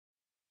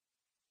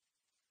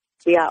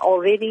We are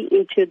already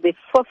into the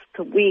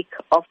 5th week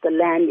of the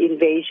land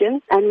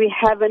invasion, and we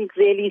haven't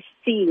really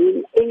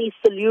seen any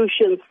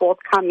solutions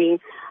forthcoming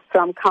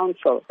from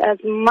council. As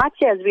much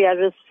as we are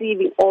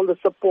receiving all the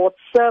support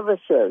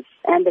services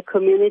and the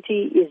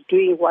community is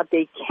doing what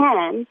they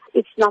can,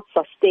 it's not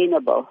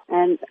sustainable.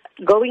 And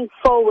going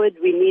forward,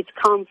 we need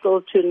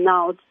council to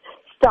now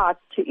start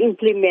to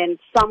implement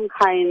some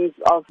kinds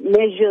of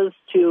measures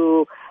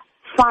to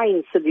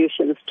find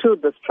solutions to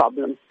this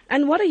problem.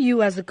 And what are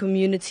you as a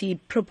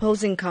community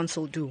proposing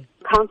council do?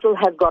 Council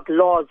has got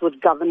laws which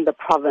govern the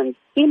province.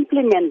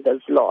 Implement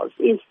those laws.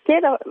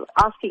 Instead of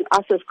asking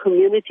us as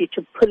community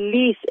to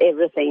police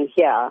everything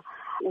here,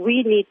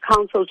 we need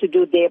council to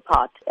do their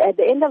part. At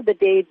the end of the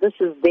day, this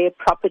is their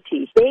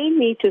property. They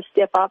need to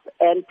step up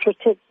and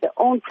protect their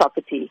own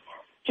property.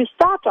 To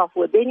start off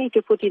with, they need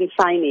to put in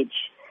signage.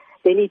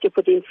 They need to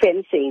put in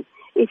fencing.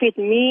 If it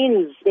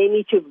means they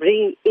need to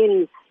bring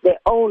in their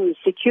own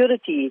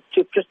security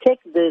to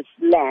protect this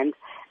land,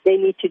 they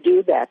need to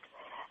do that.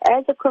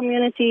 As a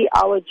community,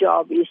 our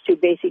job is to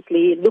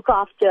basically look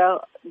after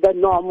the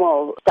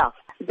normal stuff.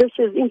 This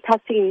is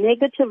impacting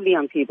negatively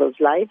on people's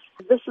lives.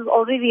 This is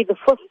already the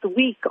 1st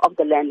week of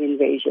the land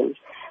invasions.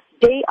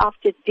 Day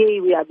after day,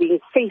 we are being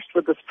faced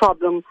with this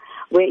problem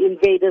where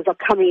invaders are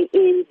coming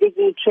in,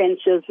 digging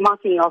trenches,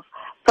 marking off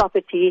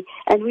property,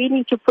 and we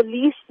need to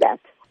police that.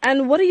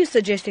 And what are you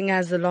suggesting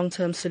as a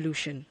long-term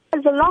solution?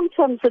 As a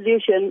long-term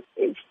solution,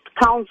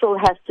 council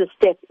has to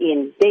step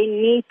in. They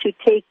need to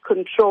take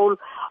control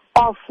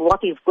of what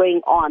is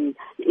going on.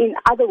 In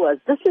other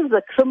words, this is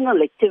a criminal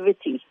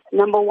activity.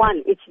 Number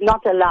one, it's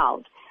not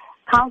allowed.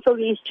 Council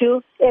needs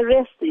to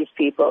arrest these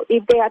people.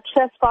 If they are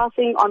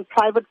trespassing on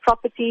private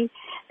property,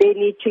 they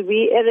need to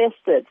be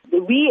arrested.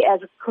 We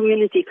as a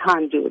community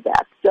can't do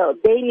that. So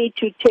they need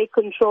to take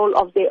control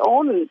of their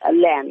own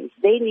lands.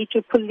 They need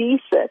to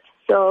police it.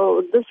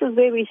 So this is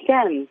where we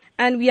stand.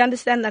 And we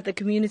understand that the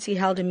community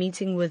held a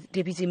meeting with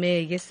Deputy Mayor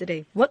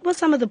yesterday. What were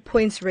some of the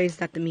points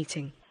raised at the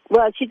meeting?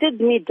 Well, she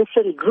did meet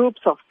different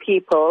groups of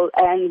people,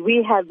 and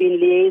we have been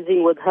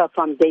liaising with her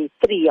from day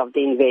 3 of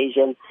the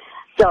invasion.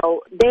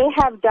 So they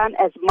have done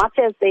as much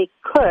as they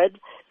could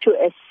to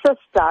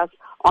assist us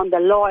on the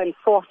law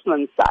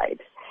enforcement side.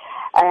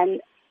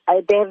 And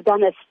they have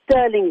done a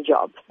sterling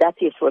job, that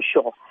is for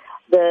sure.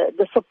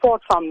 The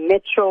support from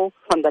Metro,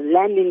 from the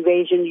land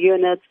invasion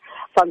unit,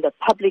 from the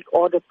public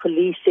order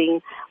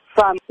policing,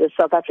 from the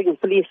South African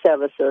police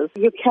services,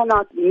 you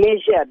cannot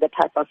measure the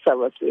type of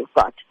service we've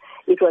got.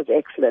 It was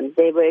excellent.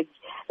 They were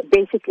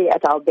basically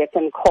at our beck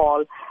and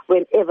call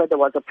whenever there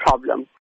was a problem.